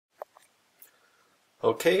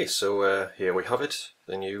Okay, so here we have it,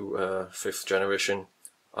 the new 5th generation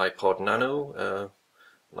iPod Nano,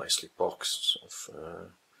 nicely boxed, sort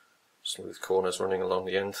of, smooth corners running along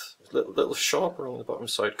the end, a little sharp along the bottom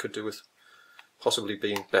side, could do with possibly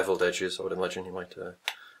being beveled edges. I would imagine you might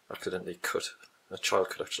accidentally cut, a child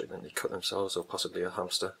could accidentally cut themselves, or possibly a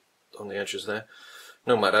hamster on the edges there.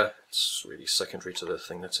 No matter, it's really secondary to the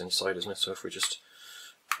thing that's inside, isn't it? So if we just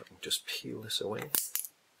peel this away.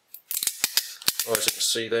 As you can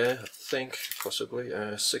see there, I think possibly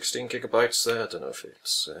 16 gigabytes there. I don't know if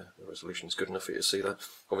it's the resolution is good enough for you to see that.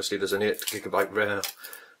 Obviously there's an 8 gigabyte rare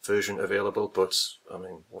version available, but I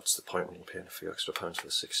mean, what's the point when you're paying a few extra pounds for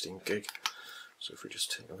the 16 gig? So if we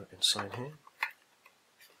just take a look inside here,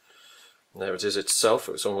 and there it is itself.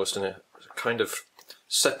 It was almost in a kind of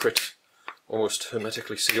separate, almost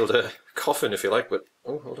hermetically sealed coffin, if you like. But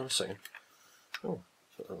oh, hold on a second. Oh,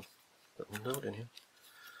 a little note in here.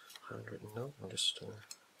 Handwritten note. I'll just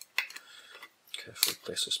carefully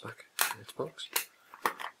place this back in its box.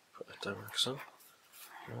 Put that down like so.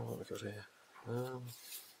 Now what we got here?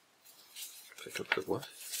 Pick up the what?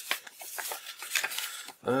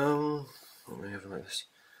 Let me have a look at this.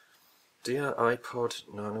 Dear iPod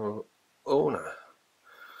Nano owner,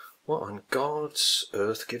 what on God's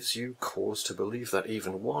earth gives you cause to believe that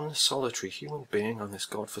even one solitary human being on this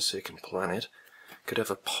godforsaken planet could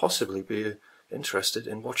ever possibly be interested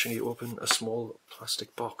in watching you open a small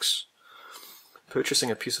plastic box? Purchasing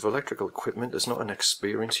a piece of electrical equipment is not an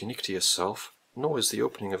experience unique to yourself, nor is the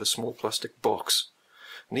opening of a small plastic box.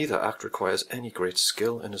 Neither act requires any great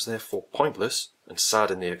skill and is therefore pointless and sad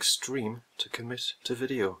in the extreme to commit to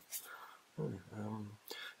video.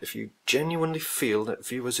 If you genuinely feel that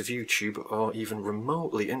viewers of YouTube are even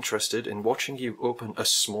remotely interested in watching you open a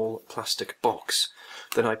small plastic box,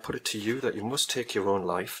 then I put it to you that you must take your own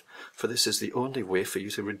life, for this is the only way for you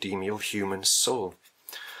to redeem your human soul.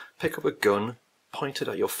 Pick up a gun, point it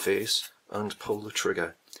at your face, and pull the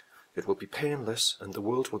trigger. It will be painless, and the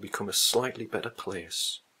world will become a slightly better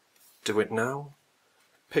place. Do it now.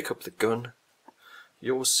 Pick up the gun.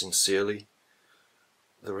 Yours sincerely,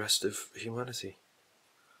 the rest of humanity.